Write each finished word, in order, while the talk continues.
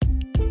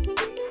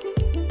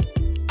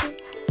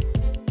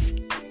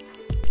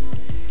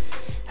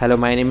Hello,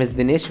 my name is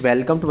Dinesh.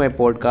 Welcome to my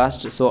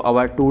podcast. So,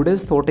 our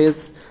today's thought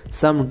is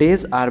some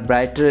days are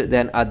brighter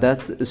than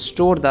others.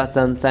 Store the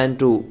sunshine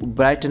to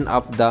brighten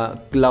up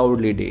the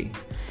cloudy day.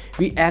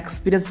 We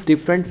experience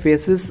different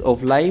phases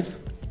of life.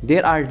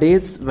 There are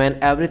days when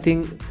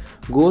everything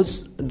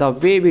goes the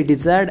way we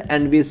desired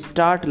and we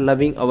start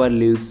loving our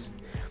lives.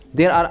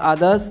 There are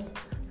others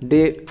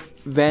day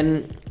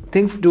when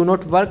things do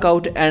not work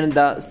out and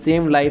the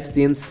same life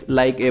seems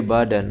like a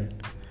burden.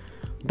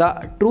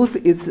 The truth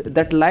is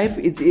that life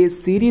is a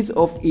series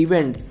of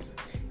events.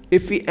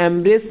 If we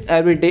embrace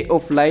every day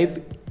of life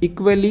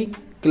equally,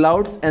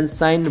 clouds and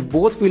sun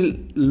both will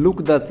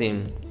look the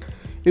same.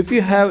 If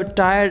you have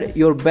tried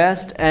your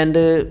best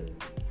and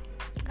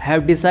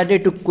have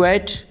decided to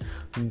quit,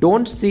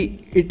 don't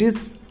see it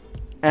is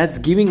as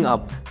giving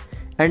up.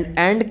 An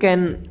end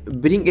can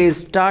bring a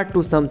start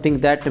to something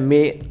that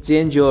may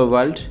change your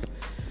world.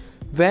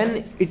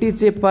 When it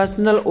is a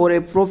personal or a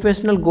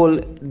professional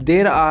goal,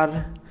 there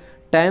are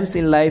times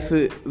in life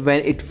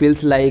when it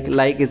feels like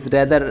it's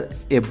rather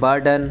a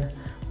burden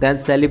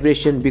than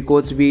celebration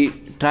because we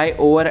try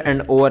over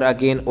and over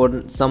again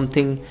on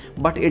something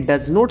but it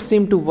does not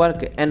seem to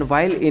work, and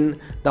while in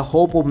the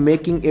hope of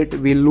making it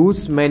we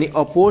lose many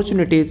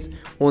opportunities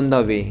on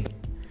the way.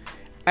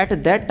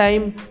 At that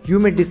time you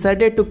may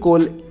decide to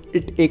call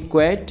it a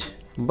quit,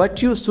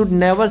 but you should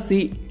never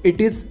see it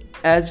is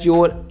as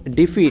your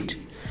defeat.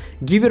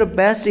 Give your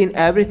best in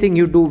everything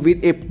you do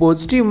with a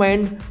positive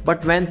mind,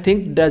 but when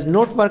things does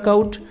not work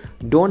out,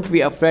 don't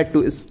be afraid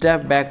to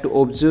step back to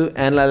observe,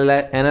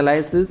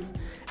 analysis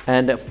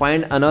and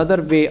find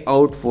another way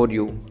out for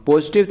you.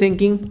 Positive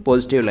thinking,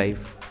 positive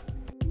life.